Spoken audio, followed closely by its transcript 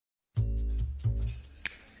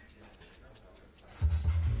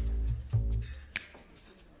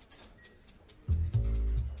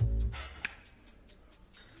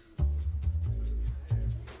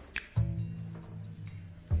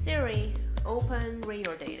Open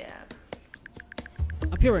radar data app.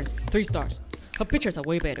 Appearance, 3 stars. Her pictures are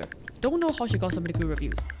way better. Don't know how she got so many good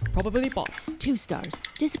reviews. Probably bots. 2 stars.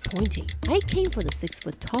 Disappointing. I came for the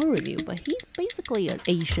 6-foot tall review, but he's basically an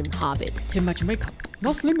Asian hobbit. Too much makeup.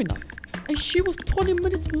 Not slim enough. And she was 20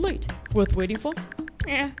 minutes late. Worth waiting for?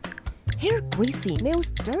 Eh. Hair greasy,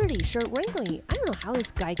 nails dirty, shirt wrinkly. I don't know how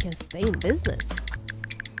this guy can stay in business.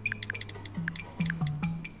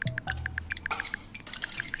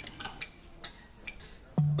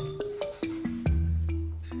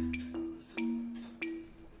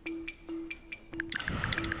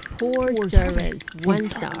 Poor service, 1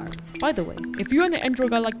 star. By the way, if you're an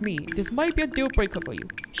Android guy like me, this might be a deal breaker for you.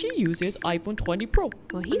 She uses iPhone 20 Pro.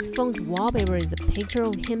 Well, his phone's wallpaper is a picture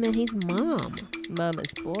of him and his mom. Mama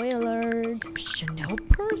spoiler. Chanel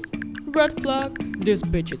purse? Red flag. This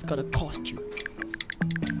bitch is gonna cost you.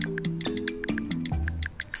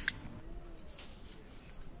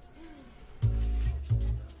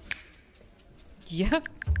 Yeah,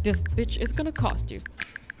 this bitch is gonna cost you.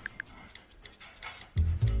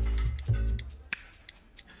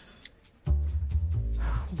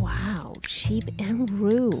 Wow, cheap and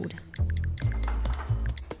rude.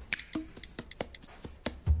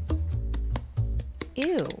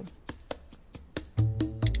 Ew.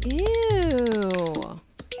 Ew.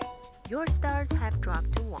 Your stars have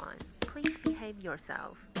dropped to 1. Please behave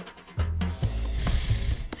yourself.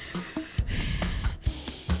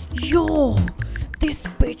 Yo, this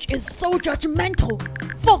bitch is so judgmental.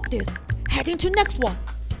 Fuck this. Heading to next one.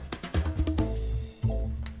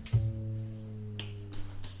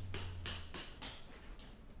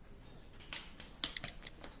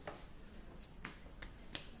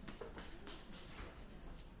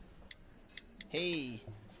 Hey,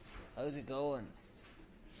 how's it going?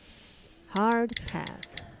 Hard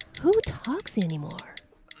pass. Who talks anymore?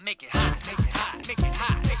 Make it hot, make it hot, make it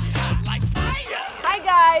hot, make it hot like fire! Hi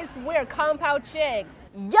guys, we're Kungpao Chicks.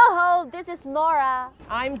 Yo-ho, this is Nora.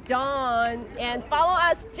 I'm Dawn, and follow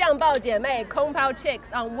us 酱爆姐妹 Kungpao Chicks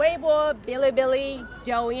on Weibo, Bilibili,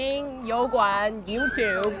 Douyin, Youguan,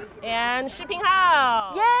 YouTube, and 视频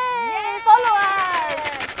号. Yay! Follow us.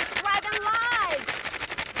 Subscribe and like.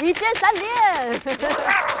 一键3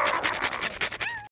连。